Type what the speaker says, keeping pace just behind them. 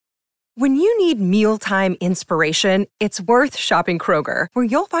When you need mealtime inspiration, it's worth shopping Kroger, where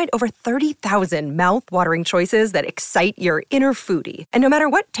you'll find over 30,000 mouth-watering choices that excite your inner foodie. And no matter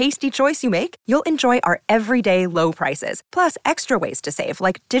what tasty choice you make, you'll enjoy our everyday low prices, plus extra ways to save,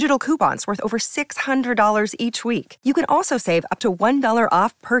 like digital coupons worth over $600 each week. You can also save up to $1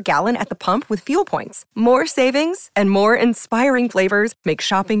 off per gallon at the pump with fuel points. More savings and more inspiring flavors make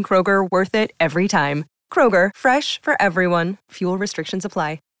shopping Kroger worth it every time. Kroger, fresh for everyone. Fuel restrictions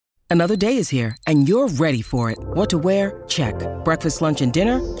apply. Another day is here, and you're ready for it. What to wear? Check. Breakfast, lunch, and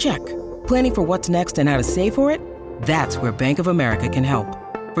dinner? Check. Planning for what's next and how to save for it? That's where Bank of America can help.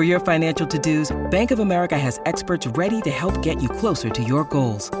 For your financial to-dos, Bank of America has experts ready to help get you closer to your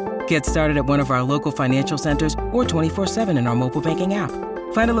goals. Get started at one of our local financial centers or 24/7 in our mobile banking app.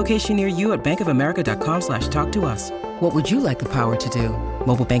 Find a location near you at bankofamerica.com/talktous. What would you like the power to do?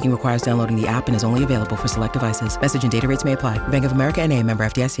 Mobile banking requires downloading the app and is only available for select devices. Message and data rates may apply. Bank of America NA, member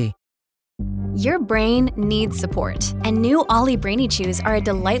FDIC. Your brain needs support, and new Ollie Brainy Chews are a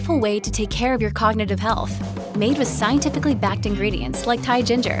delightful way to take care of your cognitive health. Made with scientifically backed ingredients like Thai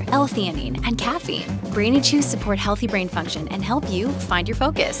ginger, L-theanine, and caffeine, Brainy Chews support healthy brain function and help you find your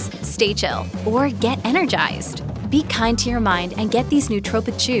focus, stay chill, or get energized. Be kind to your mind and get these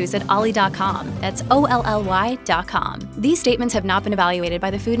nootropic chews at ollie.com. That's OLLY.com. These statements have not been evaluated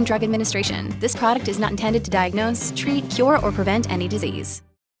by the Food and Drug Administration. This product is not intended to diagnose, treat, cure, or prevent any disease.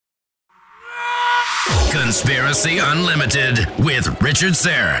 Conspiracy Unlimited with Richard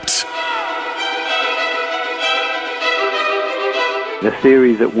Syrett. The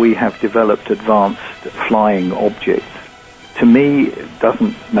theory that we have developed advanced flying objects, to me,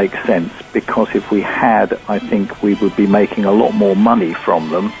 doesn't make sense, because if we had, I think we would be making a lot more money from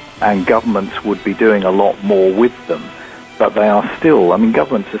them, and governments would be doing a lot more with them. But they are still,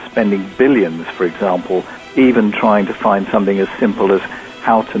 governments are spending billions, for example, even trying to find something as simple as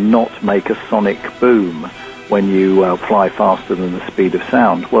how to not make a sonic boom when you fly faster than the speed of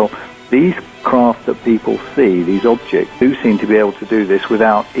sound. Well, these craft that people see, these objects, do seem to be able to do this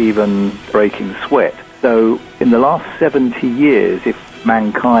without even breaking sweat. So in the last 70 years, if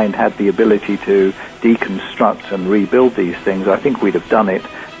mankind had the ability to deconstruct and rebuild these things, I think we'd have done it,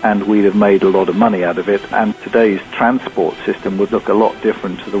 and we'd have made a lot of money out of it, and today's transport system would look a lot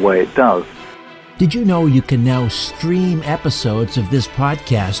different to the way it does. Did you know you can now stream episodes of this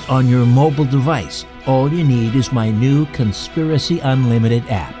podcast on your mobile device? All you need is my new Conspiracy Unlimited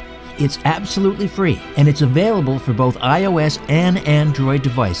app. It's absolutely free, and it's available for both iOS and Android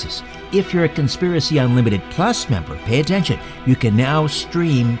devices. If you're a Conspiracy Unlimited Plus member, pay attention. You can now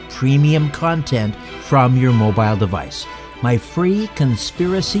stream premium content from your mobile device. My free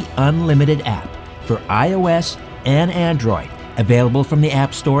Conspiracy Unlimited app for iOS and Android, available from the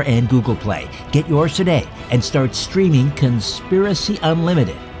App Store and Google Play. Get yours today and start streaming Conspiracy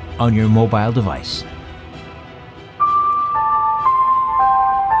Unlimited on your mobile device.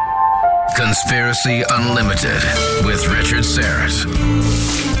 Conspiracy Unlimited with Richard Syrett.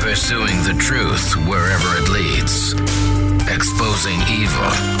 Pursuing the truth wherever it leads. Exposing evil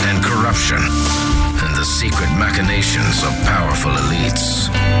and corruption and the secret machinations of powerful elites.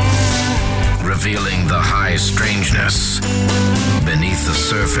 Revealing the high strangeness beneath the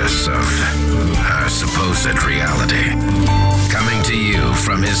surface of our supposed reality. Coming to you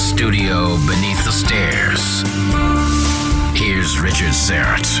from his studio beneath the stairs, here's Richard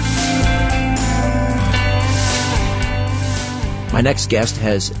Syrett. My next guest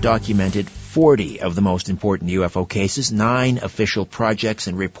has documented 40 of the most important UFO cases, 9 official projects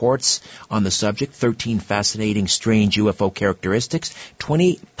and reports on the subject, 13 fascinating strange UFO characteristics,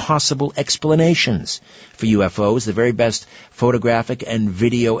 20 possible explanations for UFOs, the very best photographic and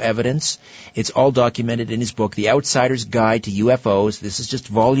video evidence. It's all documented in his book, The Outsider's Guide to UFOs. This is just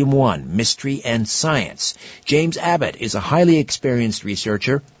Volume 1, Mystery and Science. James Abbott is a highly experienced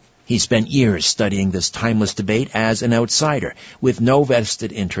researcher. He spent years studying this timeless debate as an outsider, with no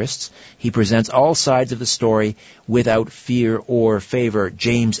vested interests. He presents all sides of the story without fear or favor.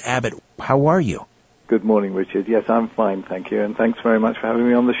 James Abbott, how are you? Good morning, Richard. Yes, I'm fine, thank you, and thanks very much for having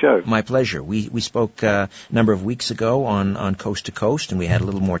me on the show. My pleasure. We spoke a number of weeks ago on Coast to Coast, and we had a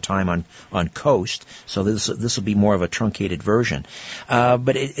little more time on Coast, so this will be more of a truncated version.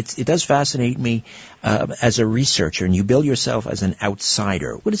 But it does fascinate me as a researcher, and you bill yourself as an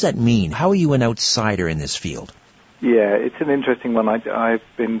outsider. What does that mean? How are you an outsider in this field? Yeah, it's an interesting one. I've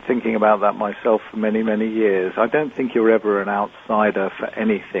been thinking about that myself for many, many years. I don't think you're ever an outsider for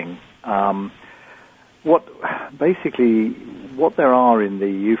anything. What there are in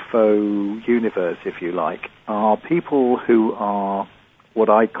the UFO universe, if you like, are people who are what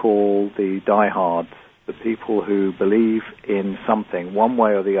I call the diehards, the people who believe in something one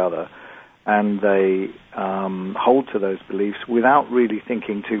way or the other, and they hold to those beliefs without really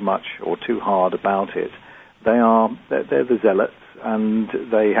thinking too much or too hard about it. They're the zealots, and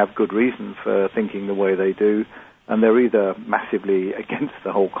they have good reason for thinking the way they do, and they're either massively against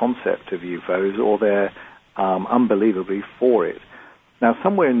the whole concept of UFOs or they're unbelievably for it. Now,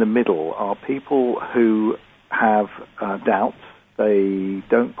 somewhere in the middle are people who have doubts. They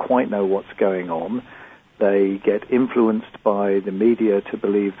don't quite know what's going on. They get influenced by the media to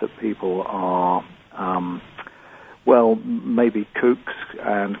believe that people are, maybe kooks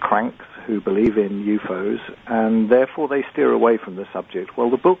and cranks who believe in UFOs, and therefore they steer away from the subject. Well,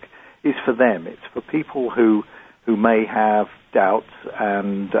 the book is for them. It's for people who may have doubts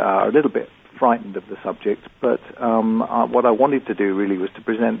and are a little bit frightened of the subject, but what I wanted to do really was to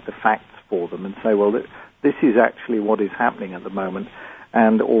present the facts for them and say, well, this is actually what is happening at the moment,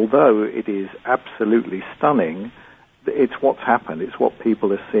 and although it is absolutely stunning, it's what's happened, it's what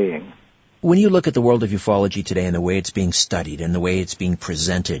people are seeing. When you look at the world of ufology today and the way it's being studied and the way it's being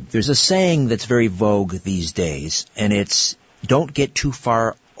presented, there's a saying that's very vogue these days, and it's, don't get too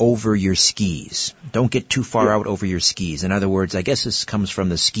far over your skis. Don't get too far out over your skis. In other words, I guess this comes from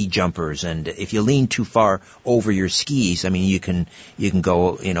the ski jumpers, and if you lean too far over your skis, I mean, you can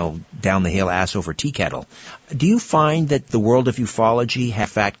go, down the hill ass over tea kettle. Do you find that the world of ufology has,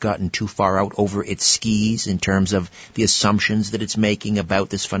 in fact, gotten too far out over its skis in terms of the assumptions that it's making about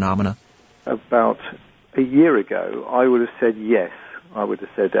this phenomena? About a year ago, I would have said yes. I would have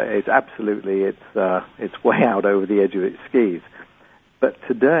said it's absolutely, it's way out over the edge of its skis. But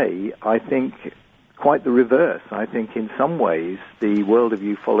today, I think quite the reverse. I think in some ways the world of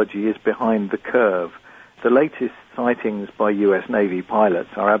ufology is behind the curve. The latest sightings by U.S. Navy pilots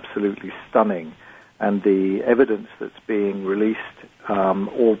are absolutely stunning, and the evidence that's being released,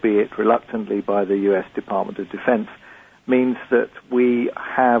 albeit reluctantly by the U.S. Department of Defense, means that we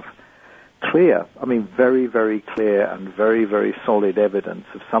have very, very clear and very, very solid evidence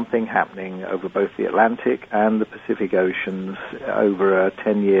of something happening over both the Atlantic and the Pacific Oceans over a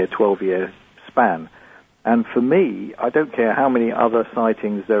 10-year, 12-year span. And for me, I don't care how many other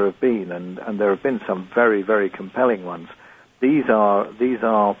sightings there have been, and there have been some very, very compelling ones. These are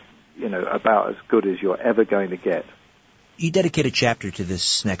about as good as you're ever going to get. You dedicate a chapter to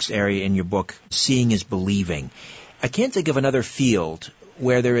this next area in your book, Seeing is Believing. I can't think of another field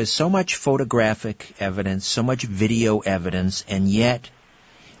where there is so much photographic evidence, so much video evidence, and yet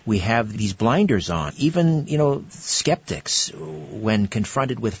we have these blinders on. Even, skeptics, when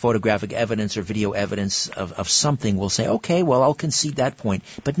confronted with photographic evidence or video evidence of something, will say, okay, well, I'll concede that point.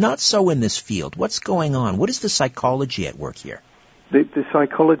 But not so in this field. What's going on? What is the psychology at work here? The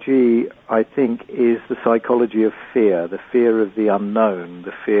psychology, I think, is the psychology of fear, the fear of the unknown,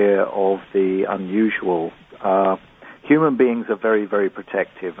 the fear of the unusual. Human beings are very, very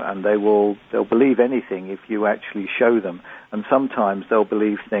protective, and they'll believe anything if you actually show them. And sometimes they'll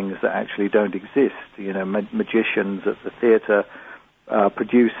believe things that actually don't exist. Magicians at the theater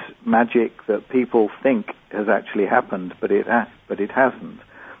produce magic that people think has actually happened, but it hasn't.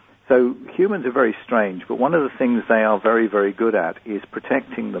 So humans are very strange, but one of the things they are very, very good at is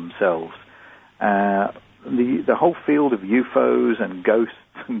protecting themselves. The whole field of UFOs and ghosts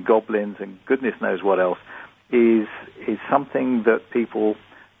and goblins and goodness knows what else is something that people,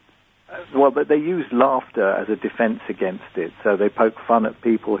 but they use laughter as a defense against it. So they poke fun at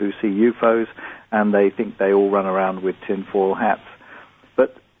people who see UFOs, and they think they all run around with tinfoil hats.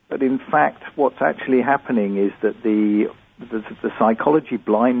 But in fact, what's actually happening is that the psychology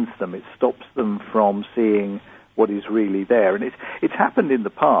blinds them. It stops them from seeing what is really there. And it's happened in the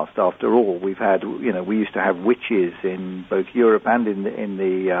past, after all. We've had, we used to have witches in both Europe and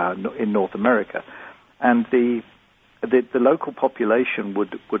in North America. And the local population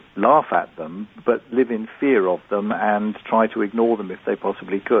would laugh at them, but live in fear of them and try to ignore them if they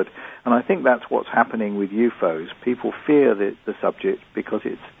possibly could. And I think that's what's happening with UFOs. People fear the subject because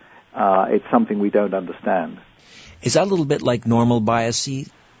it's something we don't understand. Is that a little bit like normal biasy?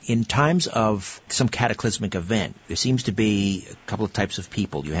 In times of some cataclysmic event, there seems to be a couple of types of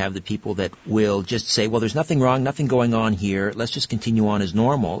people. You have the people that will just say, well, there's nothing wrong, nothing going on here, let's just continue on as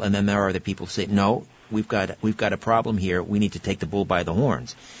normal. And then there are the people who say, no, we've got a problem here, we need to take the bull by the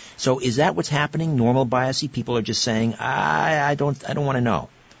horns. So is that what's happening, normal biasy? People are just saying, I don't want to know.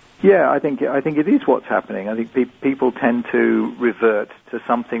 Yeah, I think it is what's happening. I think people tend to revert to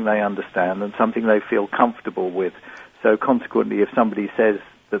something they understand and something they feel comfortable with. So consequently, if somebody says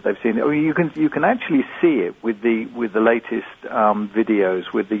that they've seen it, you can actually see it with the latest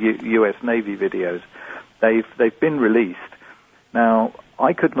videos, with the U.S. Navy videos. They've been released. Now,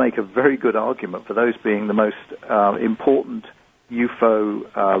 I could make a very good argument for those being the most important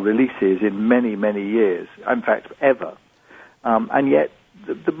UFO releases in many, many years, in fact, ever. And yet,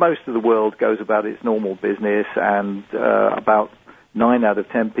 the most of the world goes about its normal business, and about 9 out of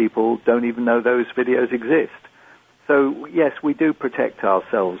 10 people don't even know those videos exist. So, yes, we do protect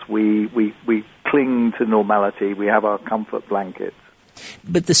ourselves. We cling to normality. We have our comfort blankets.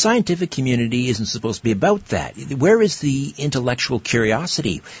 But the scientific community isn't supposed to be about that. Where is the intellectual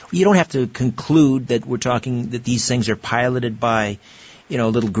curiosity? You don't have to conclude that we're talking that these things are piloted by,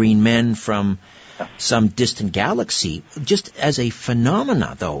 little green men from some distant galaxy. Just as a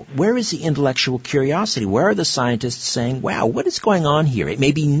phenomena, though, where is the intellectual curiosity? Where are the scientists saying, wow, what is going on here? It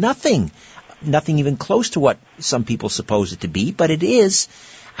may be nothing even close to what some people suppose it to be, but it is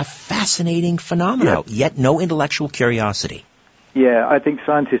a fascinating phenomenon, yet no intellectual curiosity. Yeah, I think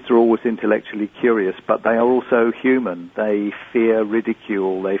scientists are always intellectually curious, but they are also human. They fear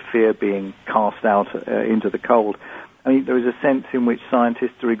ridicule. They fear being cast out into the cold. I mean, there is a sense in which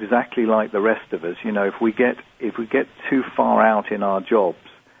scientists are exactly like the rest of us. If we get too far out in our jobs,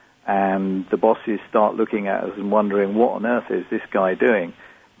 and the bosses start looking at us and wondering what on earth is this guy doing,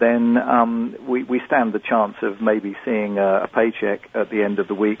 then we stand the chance of maybe seeing a paycheck at the end of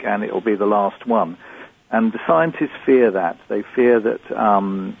the week, and it will be the last one. And the scientists fear that. They fear that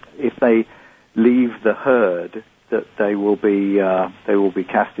if they leave the herd, that they will be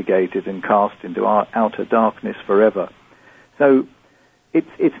castigated and cast into outer darkness forever. So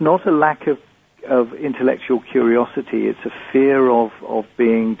it's not a lack of intellectual curiosity. It's a fear of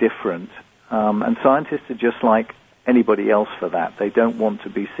being different. And scientists are just like anybody else for that. They don't want to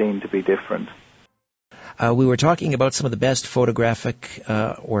be seen to be different. We were talking about some of the best photographic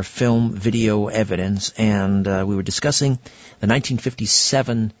or film video evidence, and we were discussing the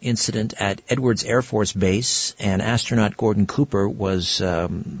 1957 incident at Edwards Air Force Base, and astronaut Gordon Cooper was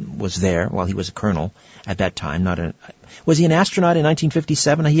there while he was a colonel at that time. Was he an astronaut in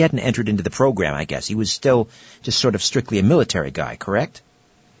 1957? He hadn't entered into the program, I guess. He was still just sort of strictly a military guy, correct?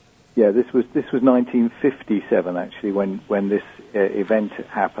 Yeah, this was 1957 actually when this event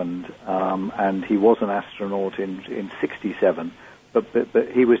happened, and he was an astronaut in 67, but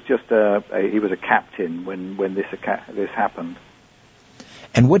he was just he was a captain when this happened.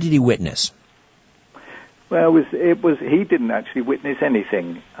 And what did he witness? Well, he didn't actually witness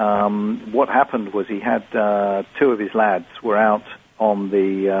anything. What happened was he had 2 of his lads were out in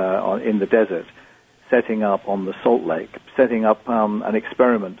the desert, setting up on the Salt Lake, setting up an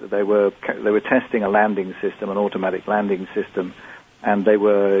experiment. They were testing a landing system, an automatic landing system, and they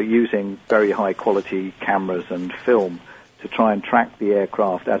were using very high quality cameras and film to try and track the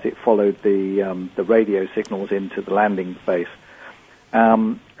aircraft as it followed the radio signals into the landing base.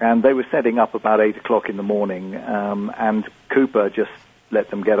 And they were setting up about 8 o'clock in the morning, and Cooper just let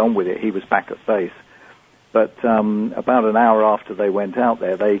them get on with it. He was back at base. But about an hour after they went out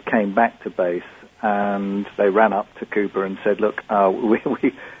there, they came back to base, and they ran up to Cooper and said, look,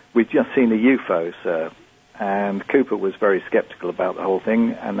 we've just seen a UFO, sir. And Cooper was very skeptical about the whole thing,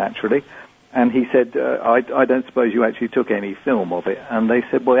 naturally. And he said, I don't suppose you actually took any film of it. And they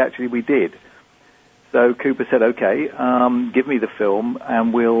said, well, actually, we did. So Cooper said, okay, give me the film,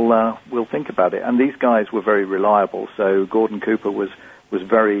 and we'll think about it. And these guys were very reliable, so Gordon Cooper was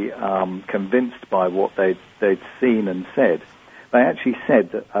very convinced by what they'd seen and said. They actually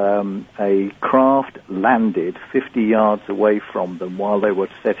said that a craft landed 50 yards away from them while they were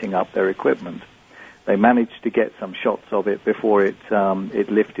setting up their equipment. They managed to get some shots of it before it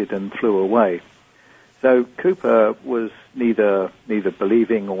lifted and flew away. So Cooper was neither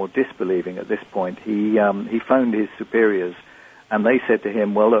believing or disbelieving at this point. He phoned his superiors, and they said to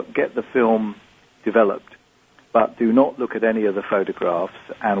him, well, look, get the film developed, but do not look at any of the photographs,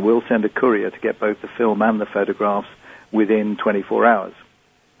 and we'll send a courier to get both the film and the photographs within 24 hours.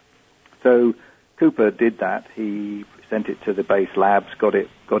 So Cooper did that. He sent it to the base labs, got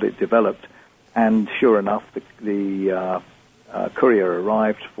it developed, and sure enough, the courier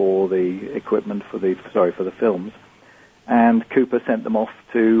arrived for the equipment for the films, and Cooper sent them off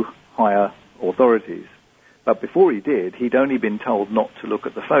to higher authorities. But before he did, he'd only been told not to look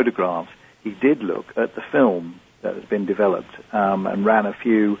at the photographs. He did look at the film that has been developed, and ran a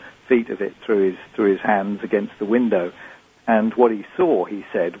few feet of it through his hands against the window. And what he saw, he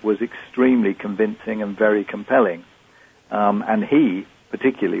said, was extremely convincing and very compelling. And he,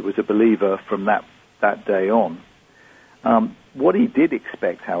 particularly, was a believer from that day on. What he did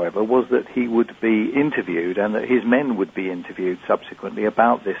expect, however, was that he would be interviewed and that his men would be interviewed subsequently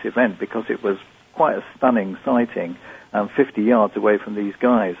about this event, because it was quite a stunning sighting, 50 yards away from these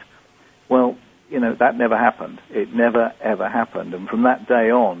guys. Well, that never happened. It never, ever happened. And from that day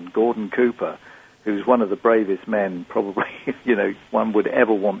on, Gordon Cooper who's one of the bravest men probably, one would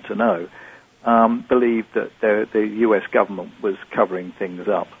ever want to know, believed that the U.S. government was covering things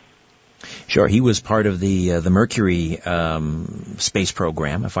up. Sure, he was part of the Mercury space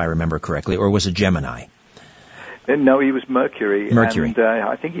program, if I remember correctly, or was it Gemini? No, he was Mercury. Mercury. And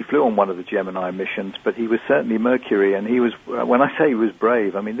I think he flew on one of the Gemini missions, but he was certainly Mercury. And he was, when I say he was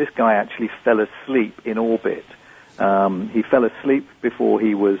brave, I mean this guy actually fell asleep in orbit. He fell asleep before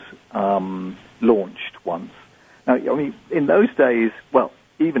he was launched once. Now, I mean, in those days, well,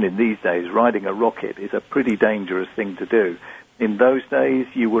 even in these days, riding a rocket is a pretty dangerous thing to do. In those days,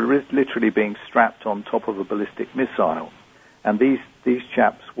 you were literally being strapped on top of a ballistic missile. And these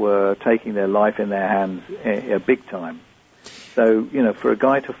chaps were taking their life in their hands big time. So, for a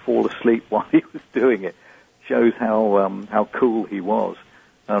guy to fall asleep while he was doing it shows how cool he was.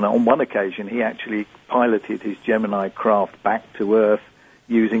 And on one occasion, he actually piloted his Gemini craft back to Earth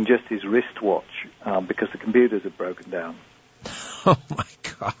using just his wristwatch because the computers had broken down. Oh my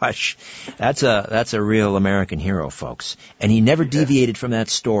gosh, that's a real American hero, folks. And he never deviated from that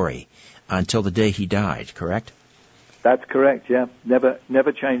story until the day he died. Correct? That's correct. Yeah,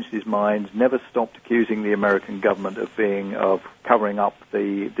 never changed his mind. Never stopped accusing the American government of covering up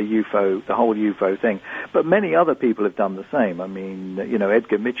the UFO, the whole UFO thing. But many other people have done the same. I mean,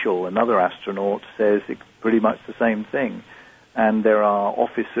 Edgar Mitchell, another astronaut, says it's pretty much the same thing. And there are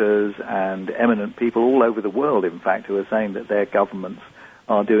officers and eminent people all over the world, in fact, who are saying that their governments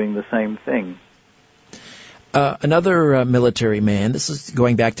are doing the same thing. Another military man, this is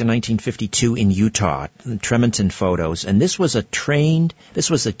going back to 1952 in Utah, Tremonton photos, and this was a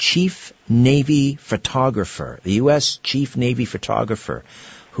chief Navy photographer, the U.S. chief Navy photographer,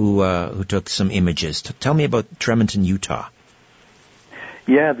 who took some images. Tell me about Tremonton, Utah.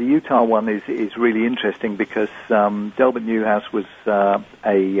 Yeah, the Utah one is really interesting because Delbert Newhouse was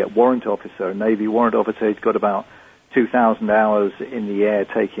a warrant officer, a Navy warrant officer. He'd got about 2,000 hours in the air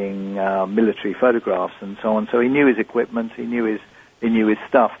taking military photographs and so on. So he knew his equipment, he knew his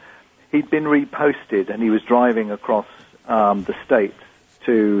stuff. He'd been reposted, and he was driving across the states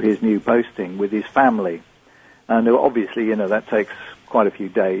to his new posting with his family. And obviously, that takes quite a few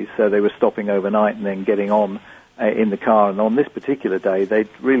days. So they were stopping overnight and then getting on in the car. And on this particular day, they'd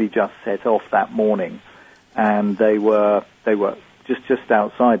really just set off that morning, and they were just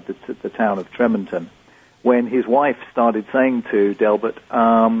outside the town of Tremonton, when his wife started saying to Delbert,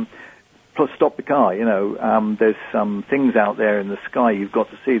 stop the car, there's some things out there in the sky, you've got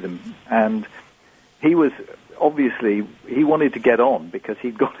to see them. And he wanted to get on because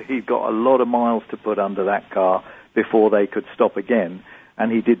he'd got a lot of miles to put under that car before they could stop again,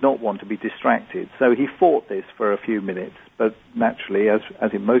 and he did not want to be distracted. So he fought this for a few minutes, but naturally, as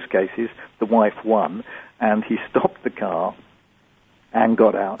in most cases, the wife won, and he stopped the car and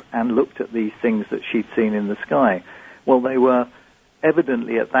got out and looked at these things that she'd seen in the sky. Well, they were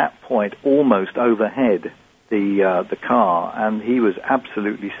evidently at that point almost overhead the car, and he was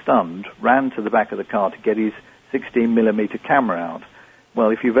absolutely stunned, ran to the back of the car to get his 16mm camera out.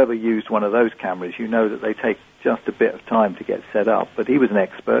 Well, if you've ever used one of those cameras, you know that they take just a bit of time to get set up, but he was an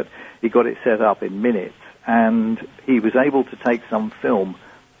expert. He got it set up in minutes, and he was able to take some film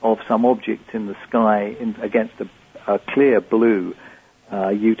of some object in the sky against a clear blue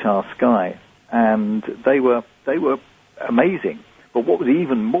Utah sky, and they were amazing. But what was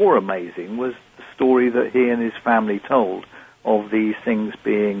even more amazing was the story that he and his family told of these things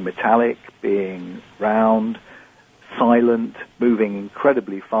being metallic, being round, silent, moving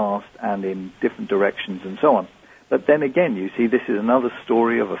incredibly fast and in different directions and so on. But then again, you see, this is another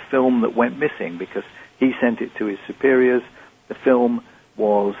story of a film that went missing because he sent it to his superiors. The film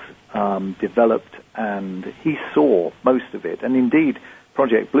was developed, and he saw most of it, and indeed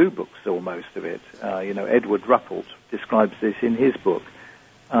Project Blue Book saw most of it. Edward Ruppelt describes this in his book.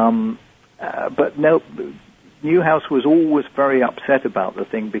 But no, Newhouse was always very upset about the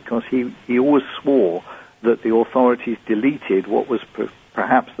thing because he always swore that the authorities deleted what was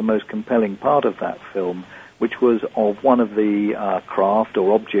perhaps the most compelling part of that film, which was of one of the craft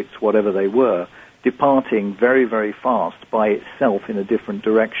or objects, whatever they were, departing very, very fast by itself in a different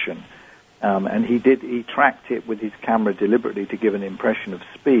direction. And he tracked it with his camera deliberately to give an impression of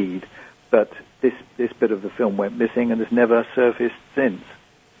speed, but this bit of the film went missing and has never surfaced since.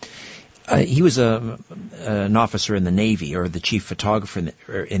 He was an officer in the Navy, or the chief photographer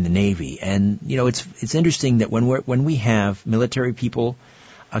in the Navy, and it's interesting that when we have military people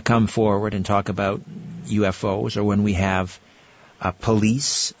come forward and talk about UFOs, or when we have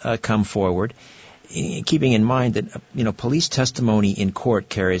police come forward, keeping in mind that, police testimony in court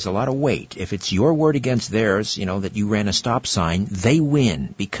carries a lot of weight. If it's your word against theirs, that you ran a stop sign, they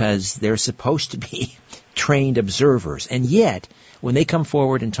win because they're supposed to be trained observers. And yet, when they come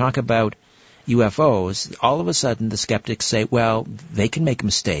forward and talk about UFOs, all of a sudden the skeptics say, well, they can make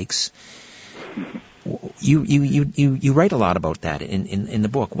mistakes. You write a lot about that in the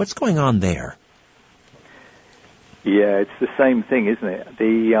book. What's going on there? Yeah, it's the same thing, isn't it?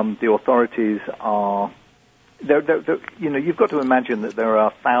 The authorities are... you've got to imagine that there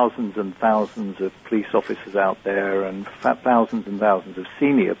are thousands and thousands of police officers out there and thousands of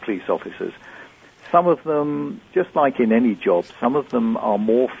senior police officers. Some of them, just like in any job, some of them are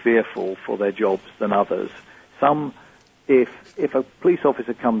more fearful for their jobs than others. Some, if a police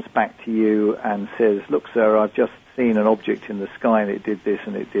officer comes back to you and says, look, sir, I've just seen an object in the sky and it did this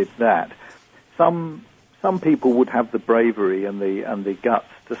and it did that, some people would have the bravery and the guts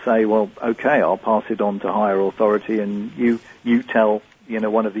to say, well, okay, I'll pass it on to higher authority and you tell,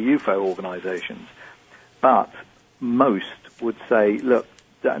 one of the UFO organizations. But most would say, look,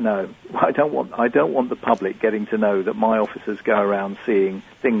 no, I don't want the public getting to know that my officers go around seeing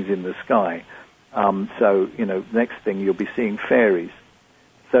things in the sky. So, next thing you'll be seeing fairies.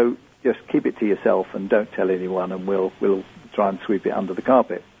 So just keep it to yourself and don't tell anyone, and we'll try and sweep it under the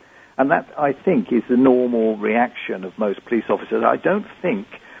carpet. And that, I think, is the normal reaction of most police officers. I don't think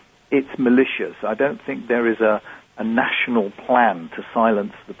it's malicious. I don't think there is a national plan to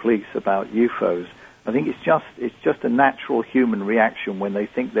silence the police about UFOs. I think it's just a natural human reaction when they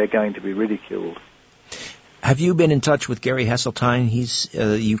think they're going to be ridiculed. Have you been in touch with Gary Heseltine? He's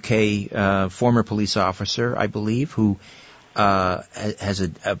a UK former police officer, I believe, who has a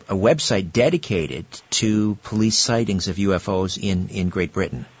website dedicated to police sightings of UFOs in Great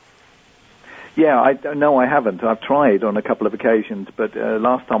Britain. Yeah, no, I haven't. I've tried on a couple of occasions, but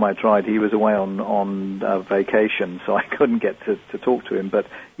last time I tried, he was away on vacation, so I couldn't get to talk to him. But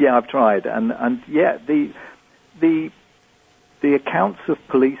yeah, I've tried, and yeah, the accounts of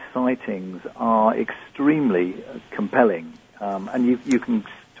police sightings are extremely compelling, and you can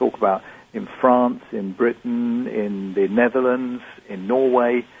talk about in France, in Britain, in the Netherlands, in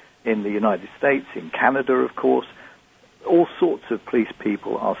Norway, in the United States, in Canada, of course. All sorts of police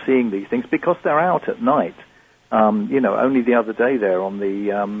people are seeing these things because they're out at night. Only the other day there on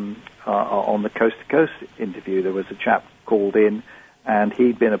the Coast to Coast interview, there was a chap called in, and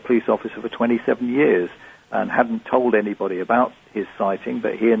he'd been a police officer for 27 years and hadn't told anybody about his sighting,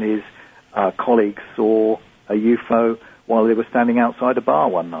 but he and his colleagues saw a UFO while they were standing outside a bar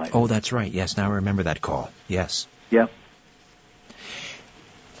one night. Oh, that's right. Yes, now I remember that call. Yes. Yeah.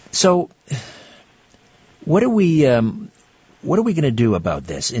 So, what are we going to do about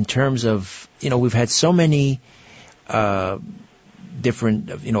this in terms of, we've had so many different,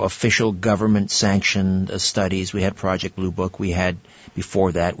 official government-sanctioned studies. We had Project Blue Book.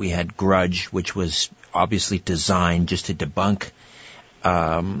 Before that, we had Grudge, which was obviously designed just to debunk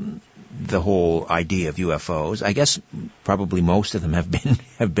the whole idea of UFOs. I guess probably most of them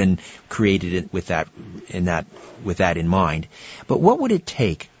have been created with that in mind. But what would it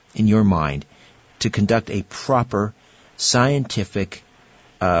take, in your mind, to conduct a proper scientific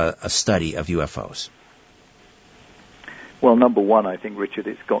study of UFOs? Well, number one, I think, Richard,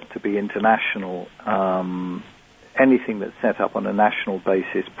 it's got to be international. Anything that's set up on a national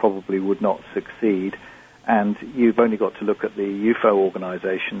basis probably would not succeed. And you've only got to look at the UFO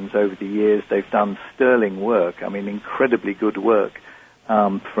organizations over the years. They've done sterling work, incredibly good work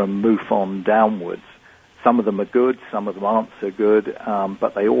from MUFON downwards. Some of them are good, some of them aren't so good,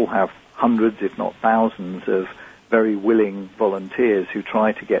 but they all have hundreds, if not thousands, of very willing volunteers who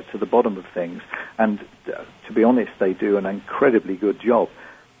try to get to the bottom of things. And to be honest, they do an incredibly good job.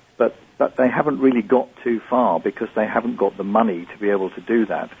 But they haven't really got too far because they haven't got the money to be able to do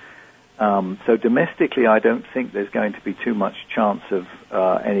that. So domestically, I don't think there's going to be too much chance of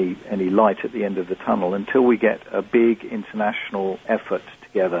any light at the end of the tunnel until we get a big international effort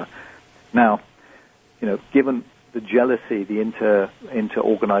together. Now, given the jealousy, the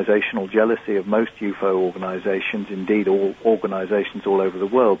inter-organizational jealousy of most UFO organizations, indeed all organizations all over the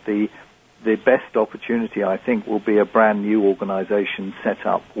world, the best opportunity, I think, will be a brand new organization set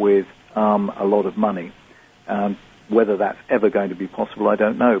up with a lot of money. Whether that's ever going to be possible, I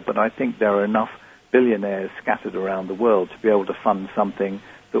don't know, but I think there are enough billionaires scattered around the world to be able to fund something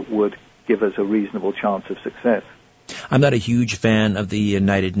that would give us a reasonable chance of success. I'm not a huge fan of the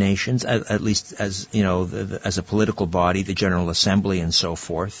United Nations, at least as, as a political body, the General Assembly and so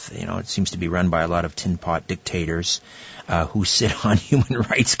forth. It seems to be run by a lot of tin pot dictators who sit on human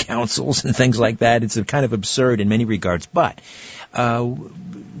rights councils and things like that. It's kind of absurd in many regards. But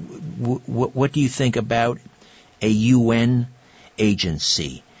what do you think about a UN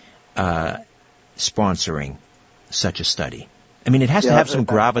agency sponsoring such a study? I mean, it has to have some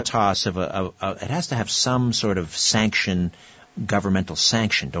gravitas it has to have some sort of sanction, governmental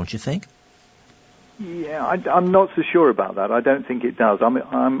sanction, don't you think? Yeah, I'm not so sure about that. I don't think it does.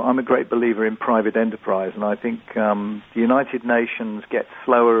 I'm a great believer in private enterprise, and I think the United Nations gets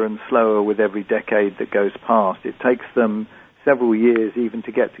slower and slower with every decade that goes past. It takes them several years even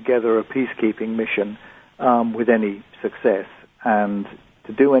to get together a peacekeeping mission with any success, and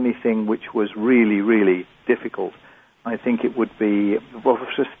to do anything which was really, really difficult. I think it would be, well,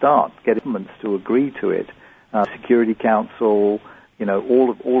 to start, get governments to agree to it. Security Council,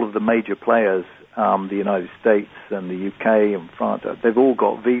 all of the major players, the United States and the UK and France, they've all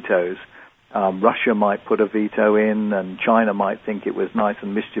got vetoes. Russia might put a veto in, and China might think it was nice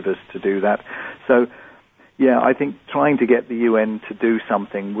and mischievous to do that. So, yeah, I think trying to get the UN to do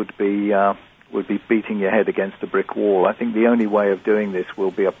something would be beating your head against a brick wall. I think the only way of doing this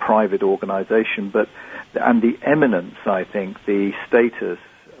will be a private organization, and the eminence, I think, the status,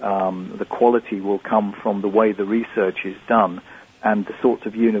 the quality will come from the way the research is done and the sorts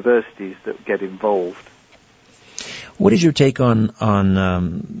of universities that get involved. What is your take on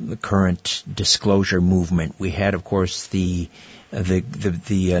the current disclosure movement? We had, of course, the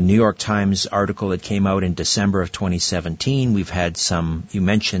New York Times article that came out in December of 2017. We've had some. You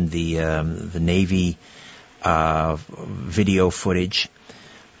mentioned the Navy video footage.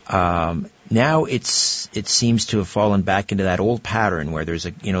 Now it seems to have fallen back into that old pattern where there's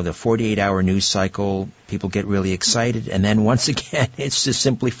the 48-hour news cycle. People get really excited, and then once again, it's just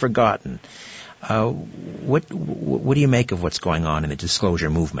simply forgotten. What do you make of what's going on in the disclosure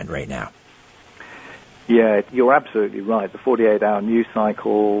movement right now? Yeah, you're absolutely right. The 48-hour news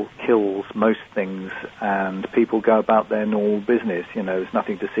cycle kills most things, and people go about their normal business. There's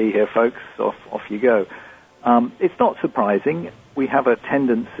nothing to see here, folks. Off you go. It's not surprising. We have a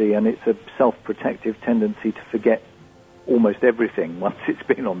tendency, and it's a self-protective tendency, to forget almost everything once it's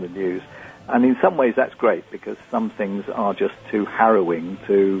been on the news. And in some ways that's great, because some things are just too harrowing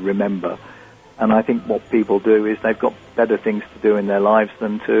to remember. And I think what people do is they've got better things to do in their lives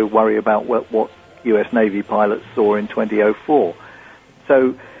than to worry about what U.S. Navy pilots saw in 2004.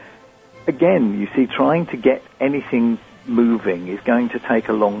 So, again, you see, trying to get anything moving is going to take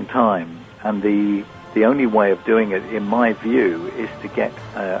a long time. And the only way of doing it, in my view, is to get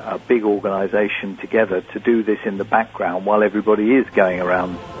a big organization together to do this in the background while everybody is going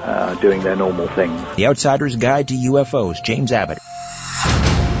around doing their normal things. The Outsider's Guide to UFOs, James Abbott.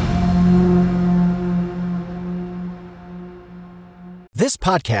 This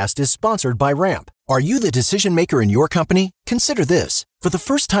podcast is sponsored by Ramp. Are you the decision maker in your company? Consider this. For the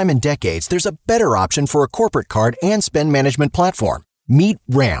first time in decades, there's a better option for a corporate card and spend management platform. Meet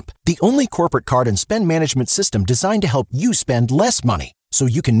Ramp, the only corporate card and spend management system designed to help you spend less money so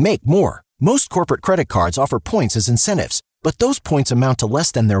you can make more. Most corporate credit cards offer points as incentives, but those points amount to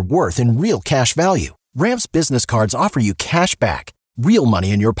less than their worth in real cash value. Ramp's business cards offer you cash back, real money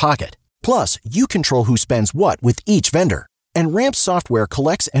in your pocket. Plus, you control who spends what with each vendor. And Ramp software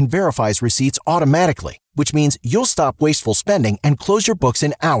collects and verifies receipts automatically, which means you'll stop wasteful spending and close your books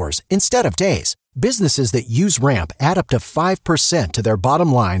in hours instead of days. Businesses that use Ramp add up to 5% to their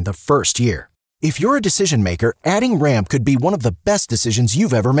bottom line the first year. If you're a decision maker, adding Ramp could be one of the best decisions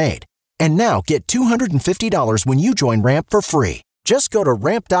you've ever made. And now get $250 when you join Ramp for free. Just go to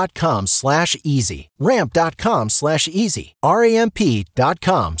ramp.com/easy. Ramp.com/easy.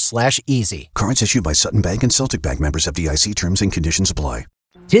 RAMP.com/easy. Cards issued by Sutton Bank and Celtic Bank, members of FDIC. Terms and conditions apply.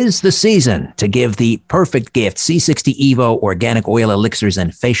 'Tis the season to give the perfect gift. C60 Evo organic oil elixirs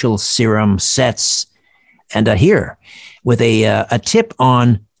and facial serum sets. And here with a tip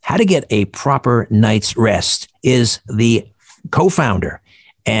on how to get a proper night's rest is the co-founder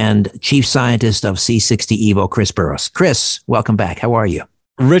and chief scientist of C60 Evo, Chris Burrows. Chris, welcome back. How are you?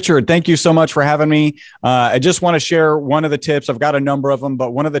 Richard, thank you so much for having me. I just want to share one of the tips. I've got a number of them,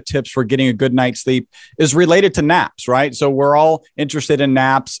 but one of the tips for getting a good night's sleep is related to naps, right? So we're all interested in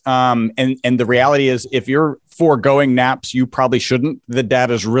naps. And the reality is, if you're foregoing naps, you probably shouldn't. The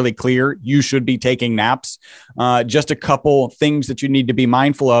data is really clear. You should be taking naps. Just a couple things that you need to be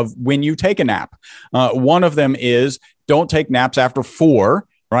mindful of when you take a nap. One of them is don't take naps after 4.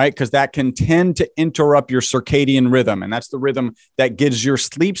 Right? Because that can tend to interrupt your circadian rhythm. And that's the rhythm that gets your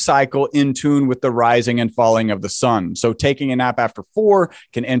sleep cycle in tune with the rising and falling of the sun. So taking a nap after 4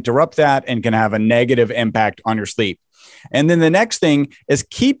 can interrupt that and can have a negative impact on your sleep. And then the next thing is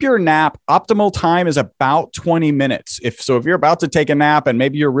keep your nap. Optimal time is about 20 minutes. If you're about to take a nap and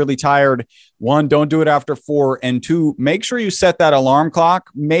maybe you're really tired, 1, don't do it after 4. And 2, make sure you set that alarm clock.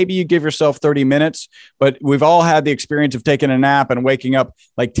 Maybe you give yourself 30 minutes, but we've all had the experience of taking a nap and waking up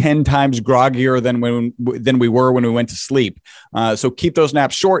like 10 times groggier than we were when we went to sleep. So keep those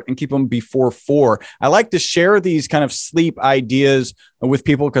naps short and keep them before 4. I like to share these kind of sleep ideas with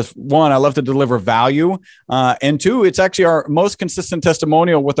people because 1, I love to deliver value. And 2, it's actually our most consistent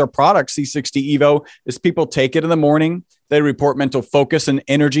testimonial with our product, C60 Evo, is people take it in the morning. They report mental focus and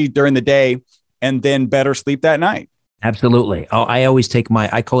energy during the day and then better sleep that night. Absolutely. Oh, I always take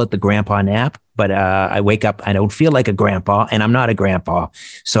I call it the grandpa nap, but I wake up, I don't feel like a grandpa, and I'm not a grandpa.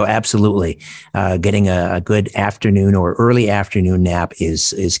 So absolutely, getting a good afternoon or early afternoon nap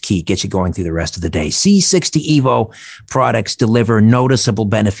is key. Get you going through the rest of the day. C60 Evo products deliver noticeable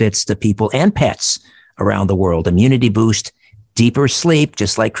benefits to people and pets around the world. Immunity boost, deeper sleep,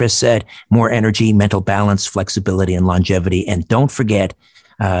 just like Chris said, more energy, mental balance, flexibility, and longevity. And don't forget,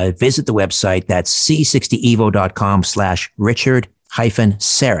 visit the website. That's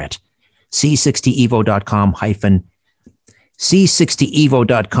c60evo.com/Richard-Serrett.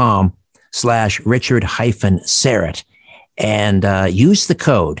 c60evo.com/Richard-Serrett. And use the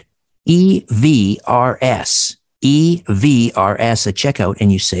code EVRS at checkout,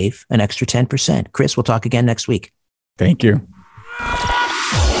 and you save an extra 10%. Chris, we'll talk again next week. Thank you.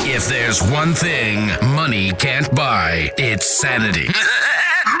 If there's one thing money can't buy, it's sanity.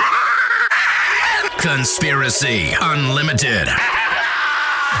 Conspiracy Unlimited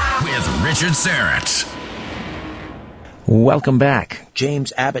with Richard Serrett. Welcome back.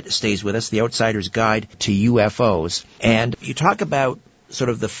 James Abbott stays with us, the Outsider's Guide to UFOs. And you talk about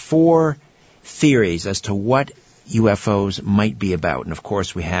sort of the 4 theories as to what UFOs might be about. And of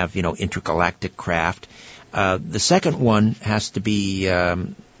course, we have, intergalactic craft. The second one has to be,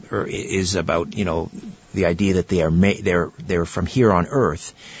 or is about, the idea that they're from here on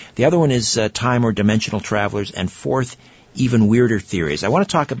Earth. The other one is time or dimensional travelers, and fourth, even weirder theories. I want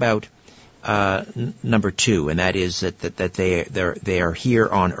to talk about number 2, and that is that they are here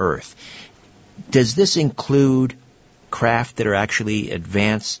on Earth. Does this include craft that are actually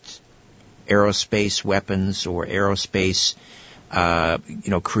advanced aerospace weapons or aerospace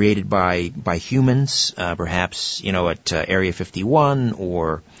created by humans, perhaps, at Area 51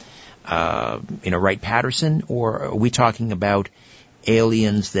 or, Wright-Patterson? Or are we talking about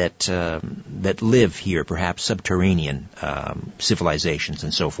aliens that live here, perhaps subterranean civilizations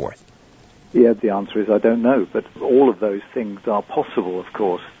and so forth? Yeah, the answer is I don't know, but all of those things are possible, of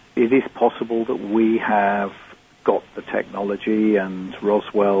course. It is possible that we have got the technology, and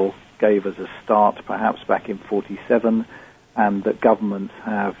Roswell gave us a start perhaps back in 47, and that governments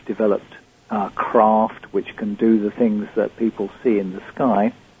have developed craft which can do the things that people see in the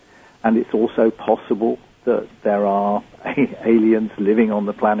sky. And it's also possible that there are aliens living on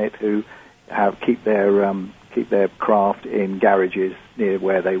the planet who keep their craft in garages near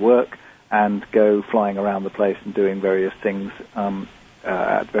where they work and go flying around the place and doing various things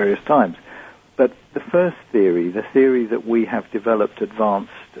at various times. But the first theory, the theory that we have developed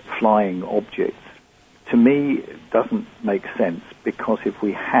advanced flying objects, to me doesn't make sense, because if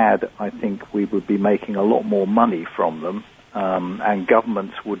we had, I think we would be making a lot more money from them, and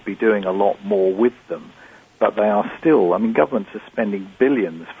governments would be doing a lot more with them. But they are still, governments are spending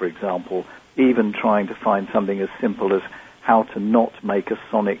billions, for example, even trying to find something as simple as how to not make a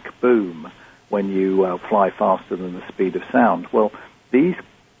sonic boom when you fly faster than the speed of sound. Well, these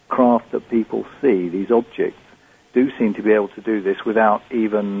craft that people see, these objects, do seem to be able to do this without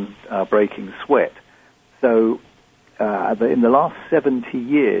even breaking sweat. So in the last 70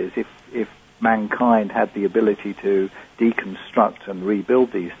 years, if mankind had the ability to deconstruct and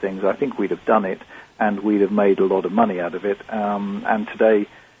rebuild these things, I think we'd have done it, and we'd have made a lot of money out of it. And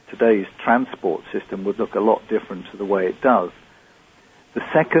today's transport system would look a lot different to the way it does. The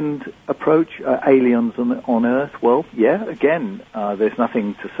second approach, aliens on Earth, well, yeah, again, there's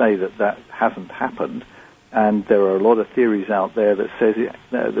nothing to say that hasn't happened, and there are a lot of theories out there that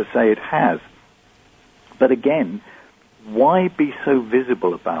say it has. But again, why be so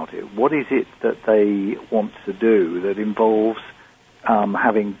visible about it? What is it that they want to do that involves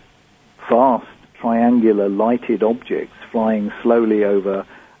having vast triangular lighted objects flying slowly over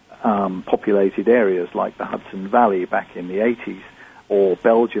populated areas like the Hudson Valley back in the 80s, or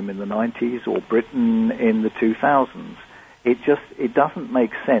Belgium in the 90s, or Britain in the 2000s? It doesn't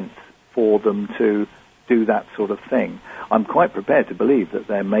make sense for them to do that sort of thing. I'm quite prepared to believe that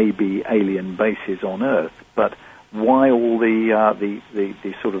there may be alien bases on Earth, but why all the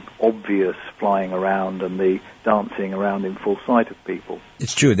sort of obvious flying around and the dancing around in full sight of people?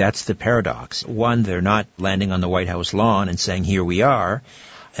 It's true. That's the paradox. One, they're not landing on the White House lawn and saying, here we are.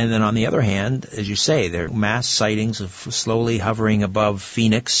 And then on the other hand, as you say, there are mass sightings of slowly hovering above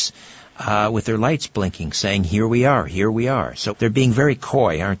Phoenix with their lights blinking, saying, here we are, here we are. So they're being very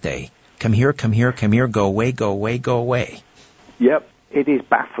coy, aren't they? Come here, come here, come here, go away, go away, go away. Yep, it is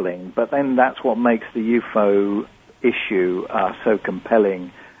baffling, but then that's what makes the UFO issue so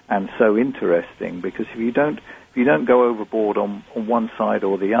compelling and so interesting, because if you don't go overboard on one side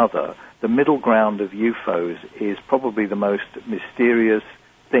or the other, the middle ground of UFOs is probably the most mysterious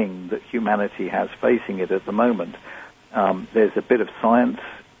thing that humanity has facing it at the moment. There's a bit of science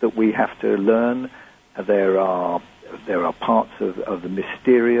that we have to learn. There are parts of the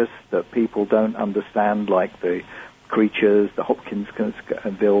mysterious that people don't understand, like the creatures, the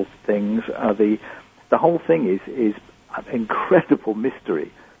Hopkinsville things. The whole thing is an incredible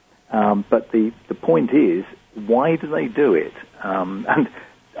mystery. But the point is, why do they do it? And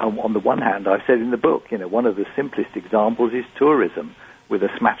on the one hand, I've said in the book, one of the simplest examples is tourism, with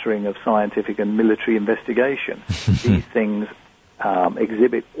a smattering of scientific and military investigation. These things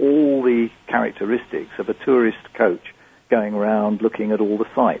exhibit all the characteristics of a tourist coach going around looking at all the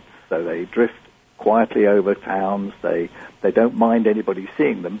sights. So they drift quietly over towns. They don't mind anybody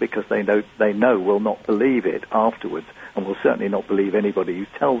seeing them, because they know will not believe it afterwards, and will certainly not believe anybody who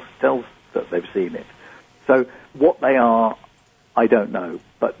tells that they've seen it. So what they are, I don't know.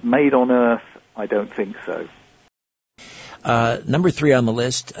 But made on Earth, I don't think so. Number 3 on the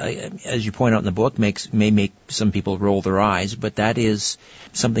list, as you point out in the book, may make some people roll their eyes, but that is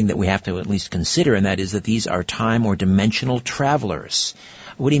something that we have to at least consider, and that is that these are time or dimensional travelers.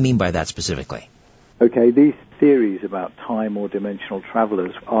 What do you mean by that specifically? Okay, these theories about time or dimensional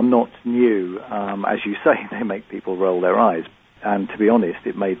travelers are not new. As you say, they make people roll their eyes. And to be honest,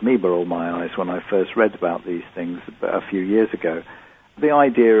 it made me roll my eyes when I first read about these things a few years ago. The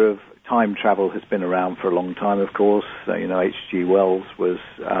idea of time travel has been around for a long time, of course. H.G. Wells was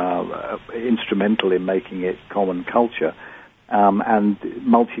instrumental in making it common culture. And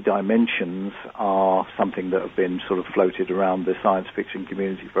multi-dimensions are something that have been sort of floated around the science fiction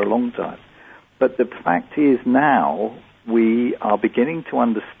community for a long time. But the fact is now we are beginning to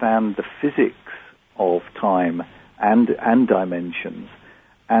understand the physics of time and dimensions.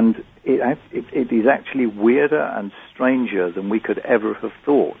 And it is actually weirder and stranger than we could ever have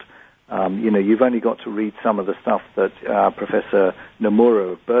thought. You've only got to read some of the stuff that Professor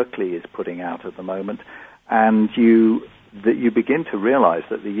Nomura of Berkeley is putting out at the moment, and you begin to realize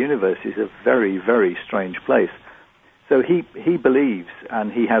that the universe is a very, very strange place. So he believes,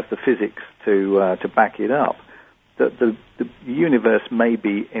 and he has the physics to back it up, that the universe may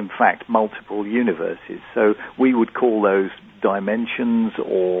be, in fact, multiple universes. So we would call those dimensions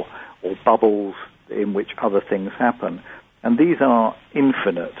or bubbles in which other things happen. And these are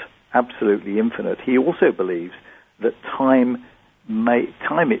infinite, absolutely infinite. He also believes that time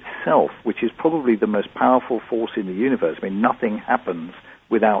itself, which is probably the most powerful force in the universe, I mean, nothing happens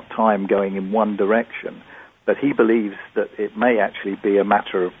without time going in one direction, but he believes that it may actually be a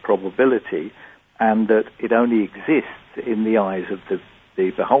matter of probability, and that it only exists in the eyes of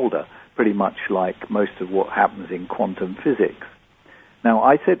the beholder, pretty much like most of what happens in quantum physics. Now,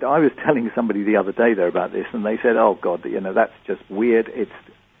 I was telling somebody the other day there about this, and they said, oh, God, that's just weird. It's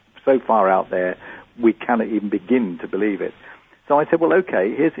so far out there, we cannot even begin to believe it. So I said, well,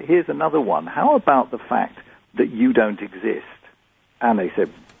 okay, here's another one. How about the fact that you don't exist? And they said,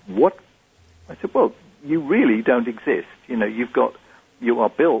 what? I said, well, you really don't exist. You are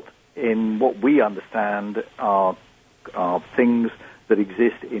built in what we understand are things that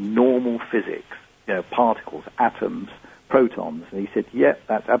exist in normal physics, particles, atoms, protons. And he said, yeah,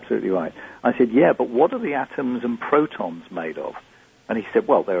 that's absolutely right. I said, yeah, but what are the atoms and protons made of? And he said,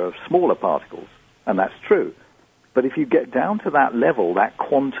 well, they're of smaller particles, and that's true. But if you get down to that level, that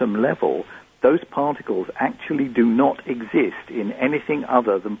quantum level, those particles actually do not exist in anything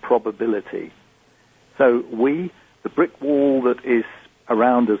other than probability. So the brick wall that is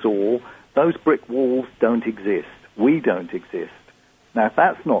around us all, those brick walls don't exist. We don't exist. Now, if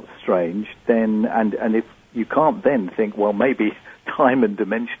that's not strange, then, and if you can't then think, well, maybe time and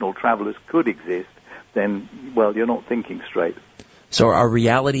dimensional travelers could exist, then, well, you're not thinking straight. So our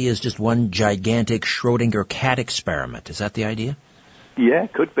reality is just one gigantic Schrodinger cat experiment. Is that the idea? Yeah,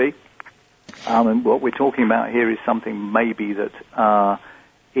 could be. And what we're talking about here is something maybe that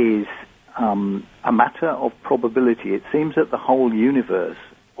is a matter of probability. It seems that the whole universe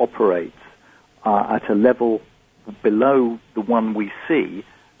operates at a level below the one we see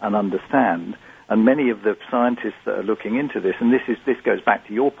and understand, And many of the scientists that are looking into this, and this goes back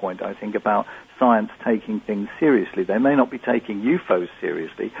to your point, I think, about science taking things seriously. They may not be taking UFOs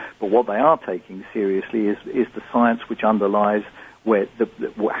seriously, but what they are taking seriously is the science which underlies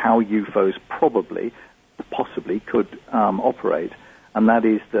how UFOs possibly could operate, and that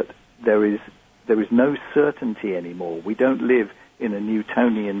is that there is no certainty anymore. We don't live in a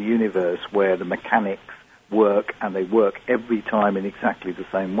Newtonian universe where the mechanics work and they work every time in exactly the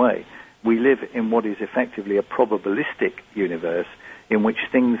same way. We live in what is effectively a probabilistic universe in which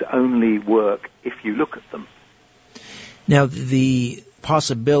things only work if you look at them. Now, the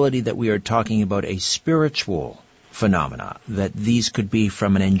possibility that we are talking about a spiritual phenomena, that these could be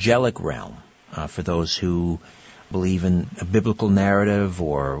from an angelic realm, for those who believe in a biblical narrative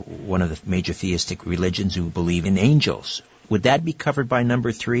or one of the major theistic religions who believe in angels, would that be covered by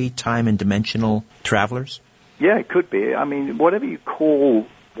number 3, time and dimensional travelers? Yeah, it could be. I mean, whatever you call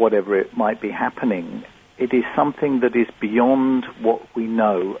whatever it might be happening, it is something that is beyond what we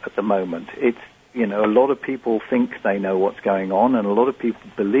know at the moment. It's, a lot of people think they know what's going on, and a lot of people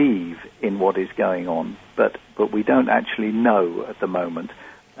believe in what is going on, but we don't actually know at the moment.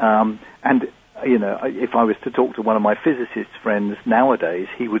 If I was to talk to one of my physicist friends nowadays,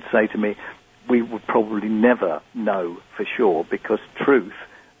 he would say to me, we would probably never know for sure, because truth,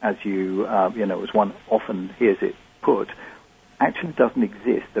 as as one often hears it put, actually doesn't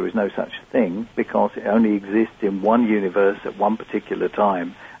exist. There is no such thing, because it only exists in one universe at one particular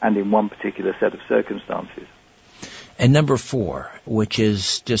time and in one particular set of circumstances. And number 4, which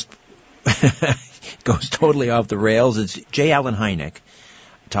is just goes totally off the rails, it's J. Allen Hynek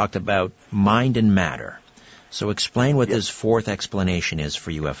talked about mind and matter. So explain what this 4th explanation is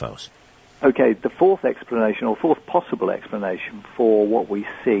for UFOs. Okay, the 4th explanation, or 4th possible explanation for what we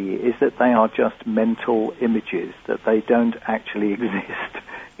see, is that they are just mental images, that they don't actually exist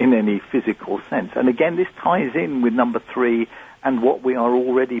in any physical sense. And again, this ties in with number 3 and what we are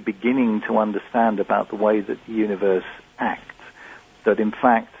already beginning to understand about the way that the universe acts, that in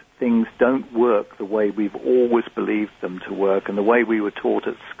fact things don't work the way we've always believed them to work and the way we were taught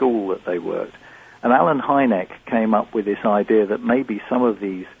at school that they worked. And Allen Hynek came up with this idea that maybe some of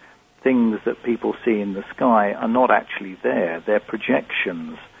these things that people see in the sky are not actually there. They're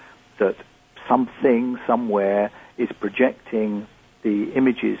projections, that something somewhere is projecting the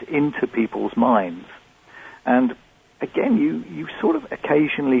images into people's minds. And again, you sort of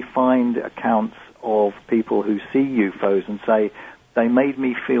occasionally find accounts of people who see UFOs and say, they made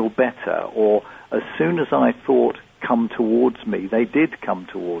me feel better, or as soon as I thought come towards me, they did come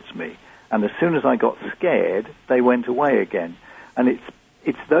towards me. And as soon as I got scared, they went away again. And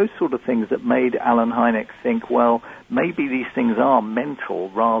it's those sort of things that made Allen Hynek think, well, maybe these things are mental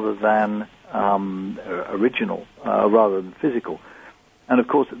rather than original, rather than physical. And of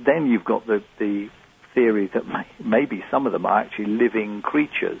course, then you've got the theory that maybe some of them are actually living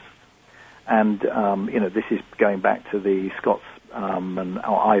creatures. And, this is going back to the Scots and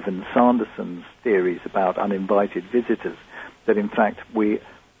Ivan Sanderson's theories about uninvited visitors, that in fact the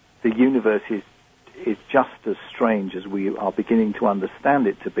universe is just as strange as we are beginning to understand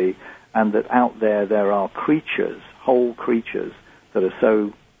it to be, and that out there are creatures, whole creatures, that are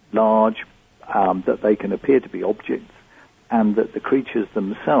so large that they can appear to be objects, and that the creatures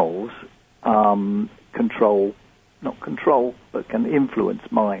themselves but can influence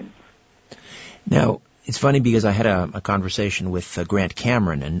minds. Now, it's funny because I had a conversation with Grant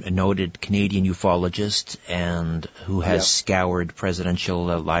Cameron, a noted Canadian ufologist and who has scoured presidential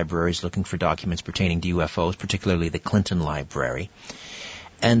libraries looking for documents pertaining to UFOs, particularly the Clinton Library.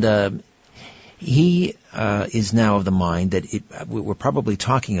 And he is now of the mind that we're probably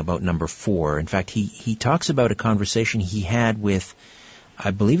talking about number 4. In fact, he talks about a conversation he had with, I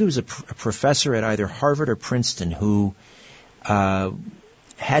believe it was a professor at either Harvard or Princeton who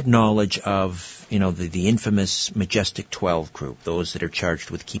had knowledge of, the infamous Majestic 12 group, those that are charged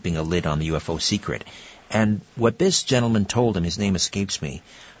with keeping a lid on the UFO secret. And what this gentleman told him, his name escapes me,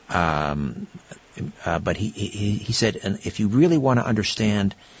 but he said, and if you really want to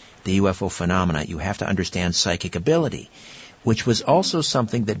understand the UFO phenomena, you have to understand psychic ability, which was also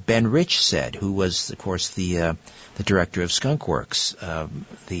something that Ben Rich said, who was, of course, the director of Skunk Works,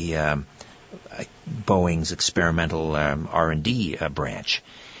 Boeing's experimental R&D branch.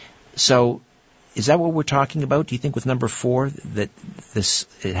 So is that what we're talking about, do you think, with number 4, that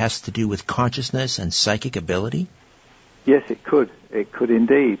it has to do with consciousness and psychic ability? Yes, it could. It could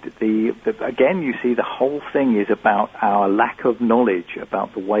indeed. Again, you see, the whole thing is about our lack of knowledge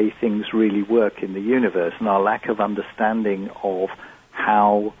about the way things really work in the universe and our lack of understanding of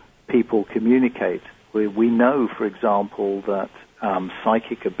how people communicate. We know, for example, that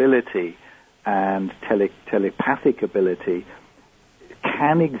psychic ability and telepathic ability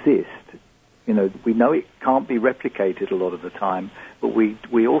can exist. You know, we know it can't be replicated a lot of the time, but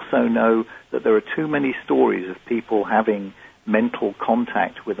we also know that there are too many stories of people having mental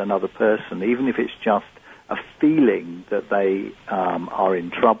contact with another person, even if it's just a feeling that they are in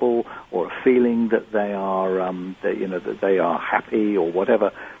trouble, or a feeling that they are that they are happy or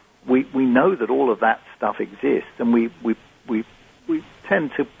whatever. We know that all of that stuff exists, and we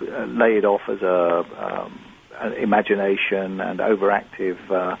tend to lay it off as an imagination and overactive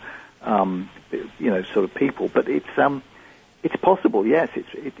sort of people. But it's possible. Yes,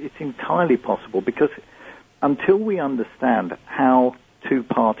 it's entirely possible, because until we understand how two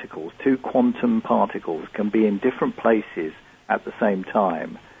quantum particles can be in different places at the same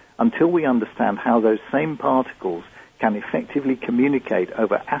time, until we understand how those same particles can effectively communicate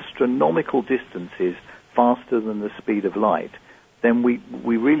over astronomical distances faster than the speed of light, then we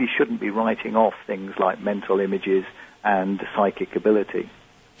really shouldn't be writing off things like mental images and psychic ability.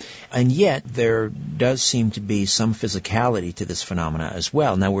 And yet, there does seem to be some physicality to this phenomena as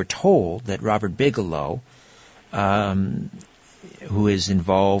well. Now, we're told that Robert Bigelow, who is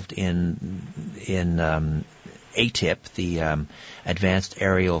involved in ATIP, the Advanced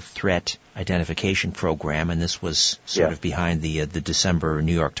Aerial Threat Identification Program, and this was sort of behind the December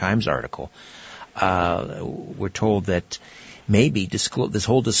New York Times article, we're told that maybe this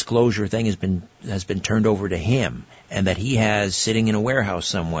whole disclosure thing has been turned over to him, and that he has, sitting in a warehouse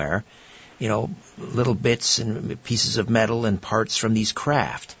somewhere, little bits and pieces of metal and parts from these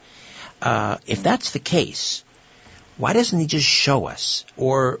craft. If that's the case, why doesn't he just show us?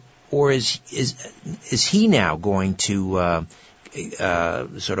 Or is he now going to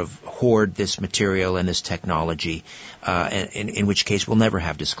sort of hoard this material and this technology, in which case we'll never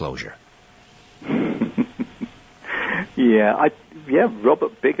have disclosure?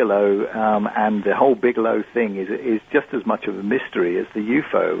 Robert Bigelow and the whole Bigelow thing is just as much of a mystery as the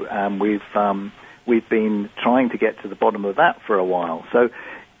UFO. We've been trying to get to the bottom of that for a while. So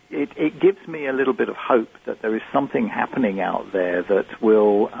it gives me a little bit of hope that there is something happening out there that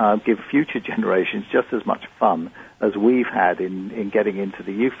will give future generations just as much fun as we've had in getting into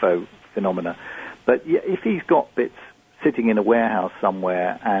the UFO phenomena. But if he's got bits sitting in a warehouse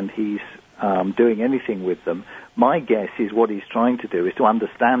somewhere and he's doing anything with them, my guess is what he's trying to do is to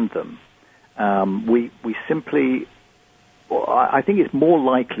understand them. I think it's more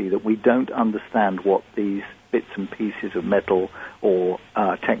likely that we don't understand what these bits and pieces of metal or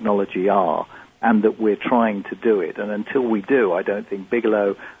technology are, and that we're trying to do it. And until we do, I don't think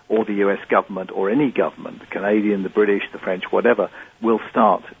Bigelow or the U.S. government or any government, the Canadian, the British, the French, whatever, will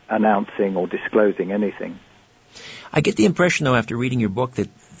start announcing or disclosing anything. I get the impression, though, after reading your book, that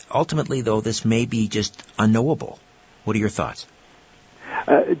ultimately, though, this may be just unknowable. What are your thoughts?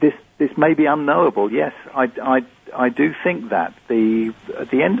 This may be unknowable, yes. I do think that. At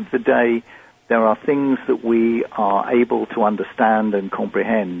the end of the day, there are things that we are able to understand and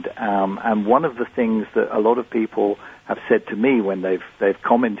comprehend. And one of the things that a lot of people have said to me when they've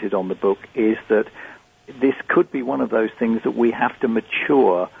commented on the book is that this could be one of those things that we have to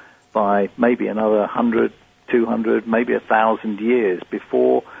mature by maybe another 100, 200, maybe 1,000 years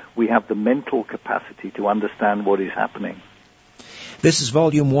before we have the mental capacity to understand what is happening. This is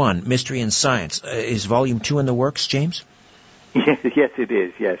Volume 1, Mystery and Science. Is Volume 2 in the works, James? Yes, it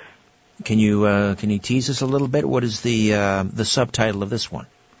is, yes. Can you tease us a little bit? What is the subtitle of this one?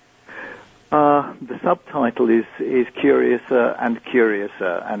 The subtitle is Curiouser and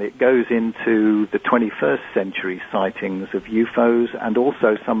Curiouser, and it goes into the 21st century sightings of UFOs and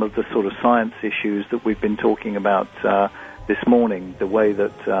also some of the sort of science issues that we've been talking about this morning, the way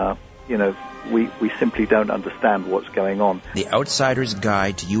that, we simply don't understand what's going on. The Outsider's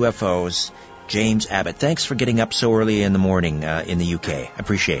Guide to UFOs, James Abbott. Thanks for getting up so early in the morning in the UK.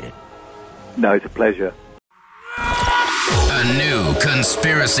 Appreciate it. No, it's a pleasure. A new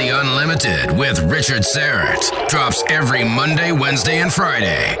Conspiracy Unlimited with Richard Syrett drops every Monday, Wednesday, and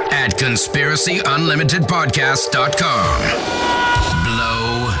Friday at conspiracyunlimitedpodcast.com.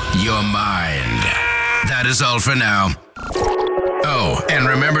 Blow your mind. That is all for now. Oh, and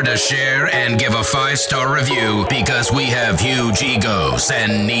remember to share and give a 5-star review because we have huge egos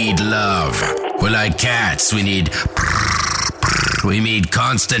and need love. We're like cats. We need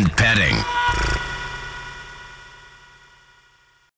constant petting.